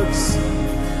lords,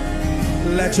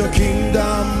 let your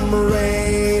kingdom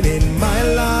reign in my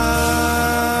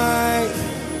life.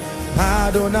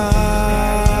 Adonai,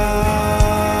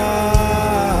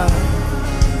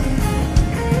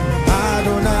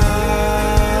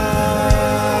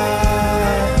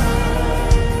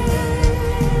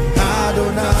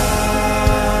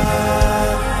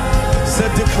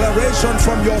 declaration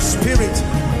from your spirit.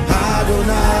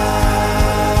 Adonai.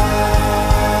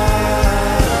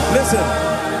 Listen,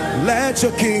 let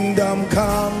your kingdom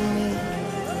come.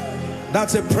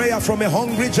 That's a prayer from a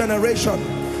hungry generation.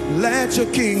 Let your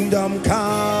kingdom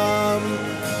come.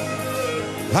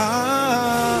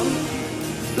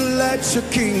 Let your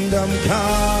kingdom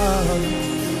come.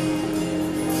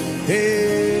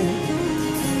 Hey,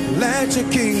 let your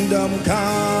kingdom come.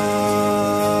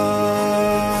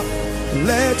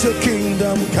 Let your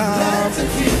kingdom come. Let your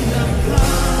kingdom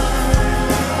come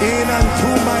in and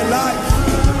through my life.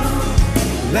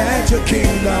 Let your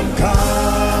kingdom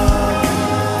come.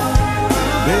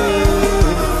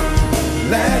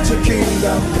 Let your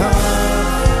kingdom come.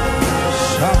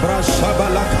 Shabra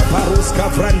shabalaka paruska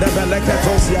frende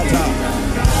beleketosiata.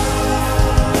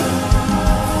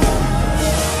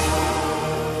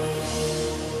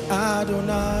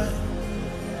 Adonai,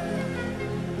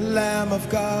 Lamb of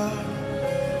God,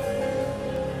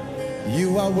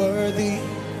 you are worthy,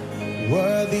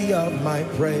 worthy of my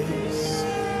praise.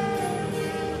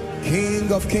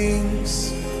 King of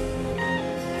kings,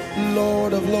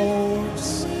 Lord of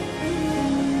lords,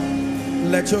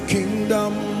 let your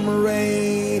kingdom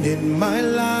reign in my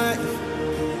life.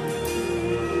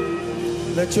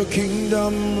 Let your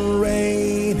kingdom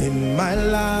reign in my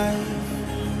life.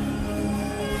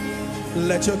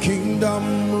 Let your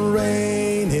kingdom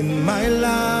reign in my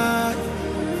life.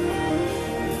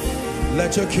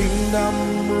 Let your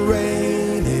kingdom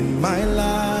reign in my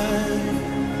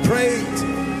life. Pray it.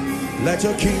 Let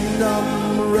your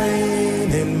kingdom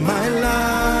reign in my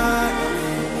life.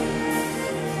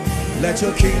 Let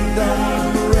your kingdom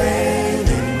reign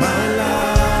in my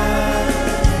life.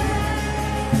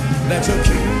 Let your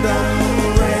kingdom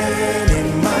reign in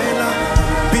my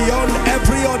life. Beyond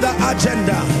every other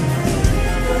agenda.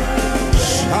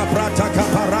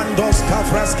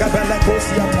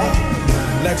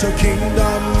 Let your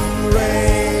kingdom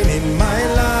reign in my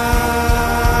life.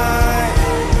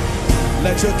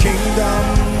 Let your kingdom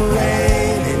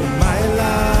reign in my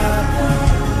life.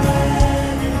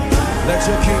 Let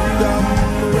your kingdom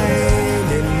reign.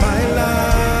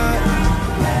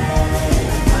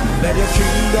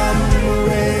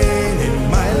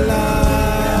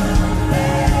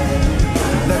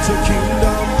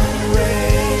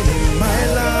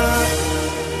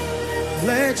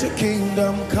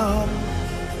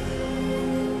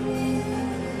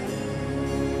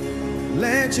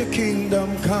 Let your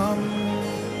kingdom come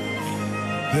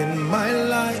in my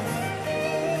life.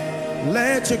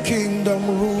 Let your kingdom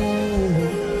rule.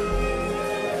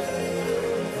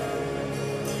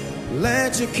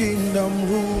 Let your kingdom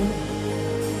rule.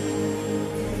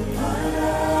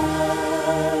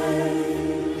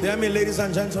 Hear me, ladies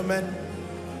and gentlemen.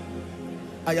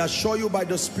 I assure you by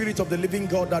the Spirit of the living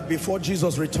God that before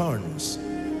Jesus returns,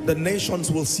 the nations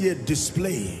will see a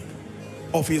display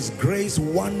of his grace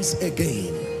once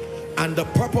again. And the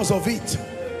purpose of it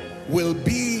will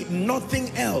be nothing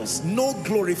else, no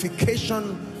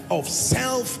glorification of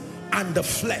self and the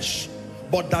flesh,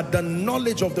 but that the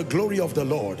knowledge of the glory of the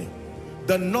Lord,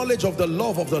 the knowledge of the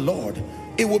love of the Lord,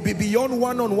 it will be beyond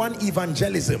one-on-one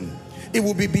evangelism. It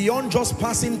will be beyond just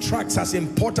passing tracts, as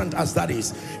important as that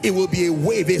is. It will be a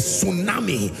wave, a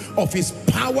tsunami of his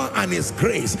power and his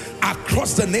grace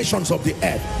across the nations of the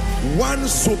earth. One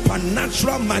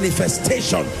supernatural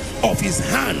manifestation of his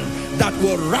hand that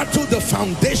will rattle the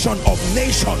foundation of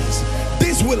nations.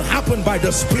 This will happen by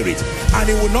the Spirit, and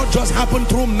it will not just happen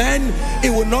through men, it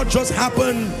will not just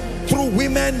happen through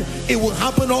women, it will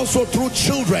happen also through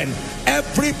children.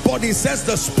 Everybody says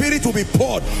the Spirit will be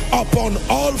poured upon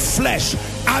all flesh,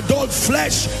 adult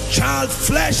flesh, child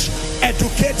flesh,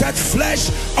 educated flesh,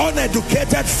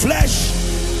 uneducated flesh,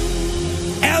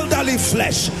 elderly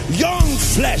flesh, young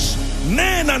flesh.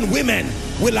 Men and women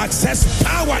will access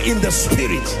power in the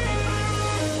Spirit.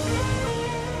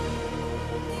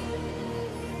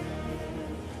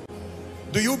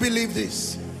 Do you believe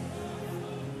this?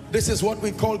 This is what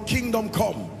we call kingdom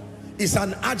come. It's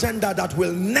an agenda that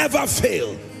will never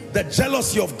fail. The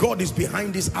jealousy of God is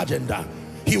behind this agenda.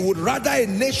 He would rather a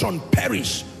nation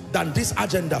perish than this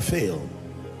agenda fail.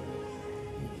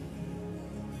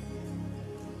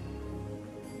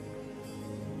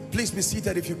 Please be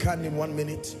seated if you can in 1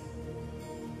 minute.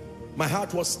 My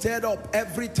heart was stirred up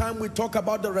every time we talk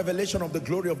about the revelation of the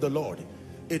glory of the Lord.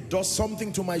 It does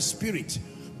something to my spirit,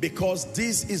 because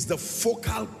this is the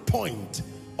focal point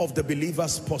of the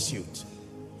believer's pursuit.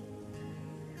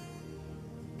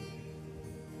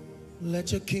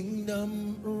 Let your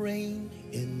kingdom reign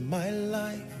in my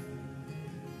life.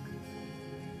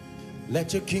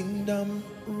 Let your kingdom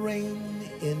reign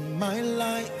in my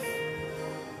life.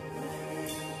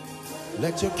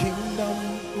 Let your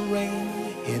kingdom reign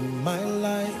in my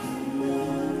life.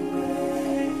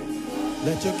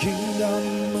 Let your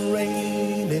kingdom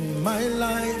reign in my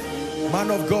life.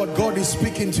 Man of God, God is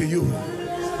speaking to you.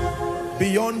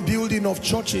 Beyond building of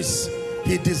churches,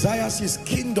 he desires his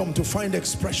kingdom to find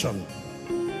expression.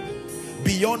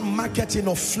 Beyond marketing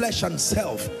of flesh and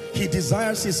self, he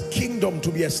desires his kingdom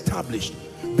to be established.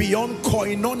 Beyond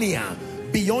koinonia,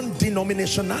 beyond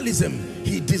denominationalism,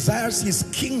 he desires his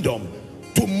kingdom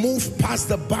to move past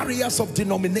the barriers of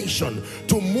denomination,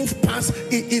 to move past,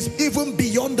 it is even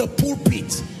beyond the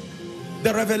pulpit.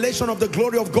 The revelation of the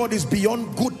glory of God is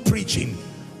beyond good preaching,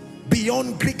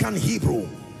 beyond Greek and Hebrew,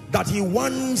 that he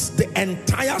wants the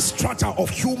entire strata of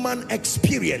human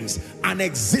experience and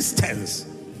existence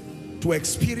to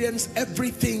experience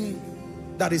everything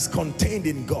that is contained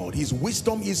in God, his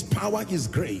wisdom, his power, his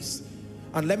grace.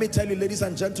 And let me tell you, ladies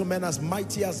and gentlemen, as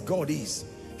mighty as God is,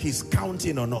 he's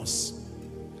counting on us.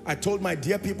 I told my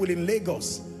dear people in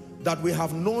Lagos that we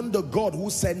have known the God who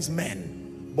sends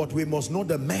men, but we must know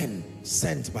the men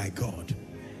sent by God.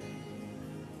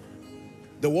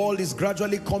 The world is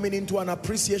gradually coming into an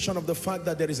appreciation of the fact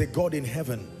that there is a God in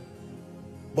heaven.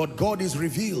 But God is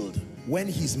revealed when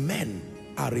his men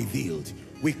are revealed.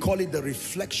 We call it the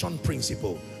reflection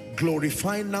principle.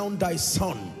 Glorify now thy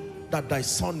Son, that thy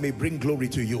Son may bring glory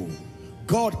to you.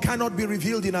 God cannot be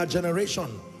revealed in our generation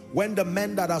when the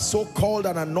men that are so called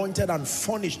and anointed and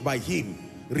furnished by him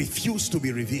refuse to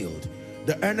be revealed.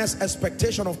 The earnest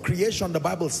expectation of creation, the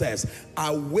Bible says,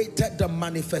 awaited the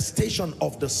manifestation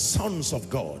of the sons of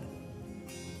God.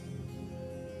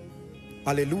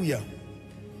 Hallelujah.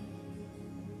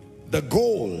 The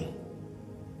goal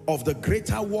of the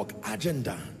greater work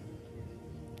agenda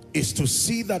is to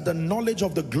see that the knowledge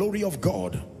of the glory of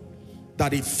God,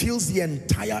 that it fills the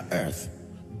entire earth,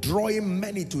 drawing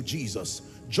many to Jesus.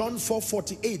 John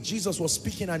 4:48, Jesus was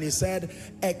speaking and he said,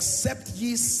 except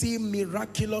ye see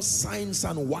miraculous signs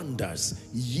and wonders,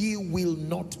 ye will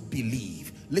not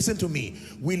believe. Listen to me.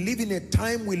 We live in a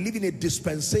time, we live in a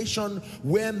dispensation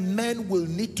where men will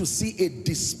need to see a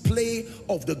display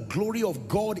of the glory of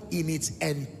God in its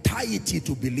entirety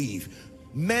to believe.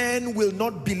 Men will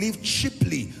not believe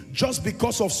cheaply just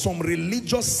because of some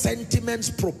religious sentiments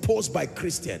proposed by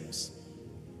Christians.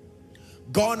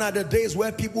 Gone are the days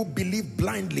where people believe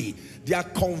blindly. Their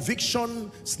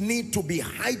convictions need to be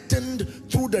heightened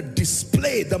through the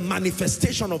display, the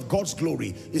manifestation of God's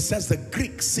glory. It says the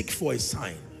Greeks seek for a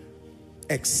sign.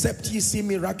 Except ye see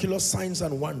miraculous signs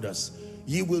and wonders,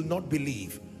 ye will not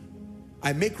believe.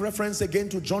 I make reference again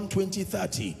to John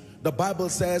 20:30. The Bible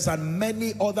says, and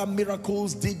many other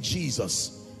miracles did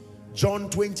Jesus. John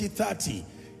 20:30.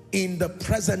 In the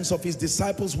presence of his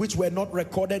disciples, which were not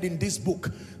recorded in this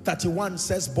book. 31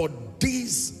 says, but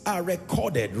these are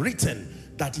recorded,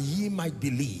 written, that ye might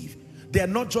believe. They are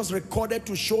not just recorded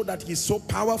to show that he's so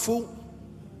powerful,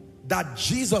 that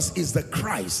Jesus is the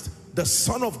Christ, the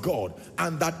Son of God,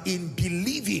 and that in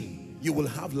believing you will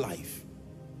have life.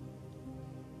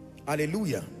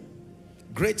 Hallelujah.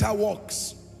 Greater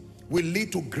works will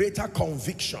lead to greater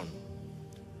conviction.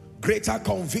 Greater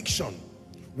conviction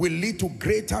will lead to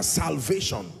greater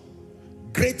salvation,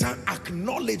 greater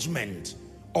acknowledgement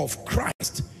of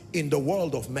Christ in the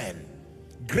world of men,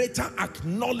 greater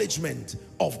acknowledgement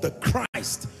of the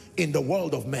Christ in the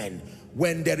world of men.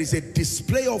 When there is a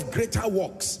display of greater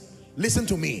works, listen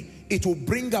to me, it will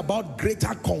bring about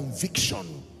greater conviction.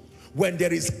 When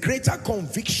there is greater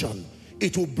conviction,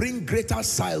 it will bring greater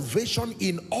salvation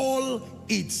in all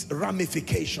its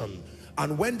ramification.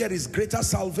 And when there is greater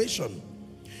salvation,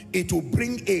 it will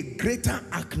bring a greater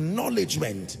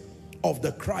acknowledgement of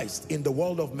the Christ in the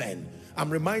world of men. I'm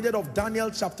reminded of Daniel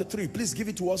chapter 3. Please give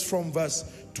it to us from verse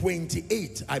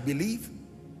 28, I believe.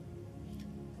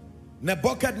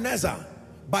 Nebuchadnezzar,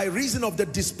 by reason of the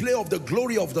display of the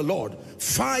glory of the Lord,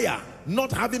 fire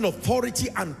not having authority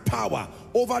and power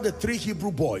over the 3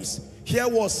 Hebrew boys. Here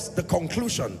was the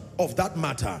conclusion of that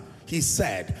matter. He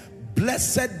said,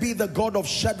 blessed be the God of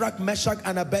Shadrach, Meshach,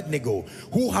 and Abednego,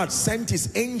 who had sent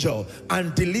his angel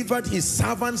and delivered his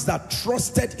servants that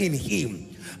trusted in him,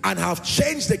 and have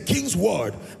changed the king's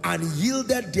word and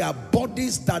yielded their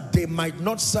bodies that they might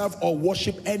not serve or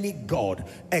worship any god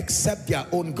except their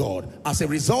own God. As a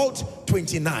result,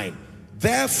 29,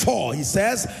 therefore, he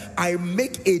says, I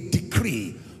make a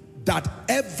decree that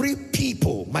every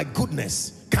people, my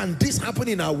goodness, can this happen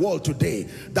in our world today,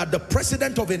 that the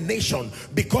president of a nation,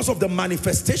 because of the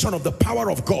manifestation of the power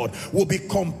of God, will be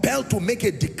compelled to make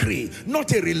a decree,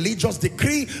 not a religious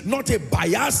decree, not a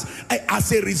bias,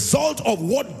 as a result of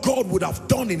what God would have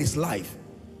done in his life.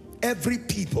 Every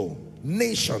people,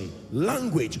 nation,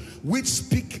 language, which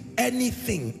speak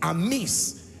anything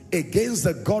amiss against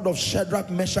the God of Shadrach,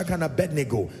 Meshach, and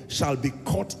Abednego shall be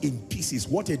cut in pieces.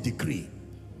 What a decree.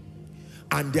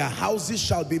 And their houses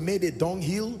shall be made a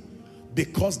dunghill,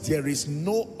 because there is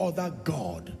no other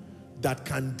God that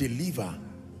can deliver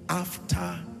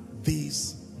after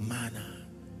this manner.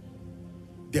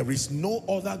 There is no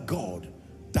other God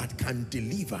that can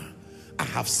deliver. I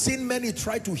have seen many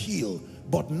try to heal,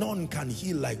 but none can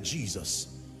heal like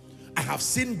Jesus. I have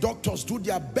seen doctors do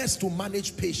their best to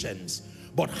manage patients,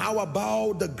 but how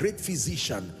about the great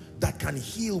physician that can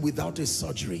heal without a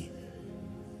surgery?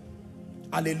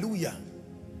 Hallelujah.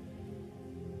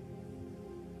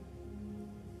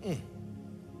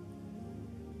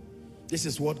 This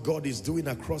is what God is doing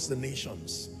across the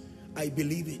nations. I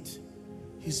believe it.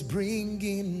 He's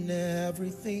bringing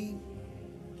everything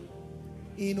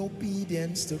in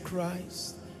obedience to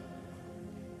Christ.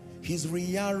 He's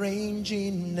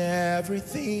rearranging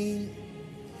everything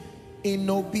in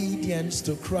obedience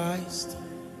to Christ.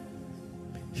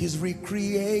 He's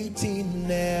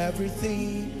recreating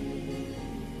everything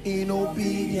in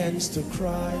obedience to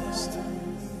Christ.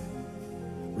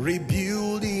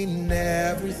 Rebuilding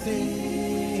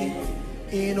everything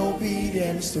in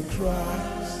obedience to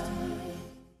Christ.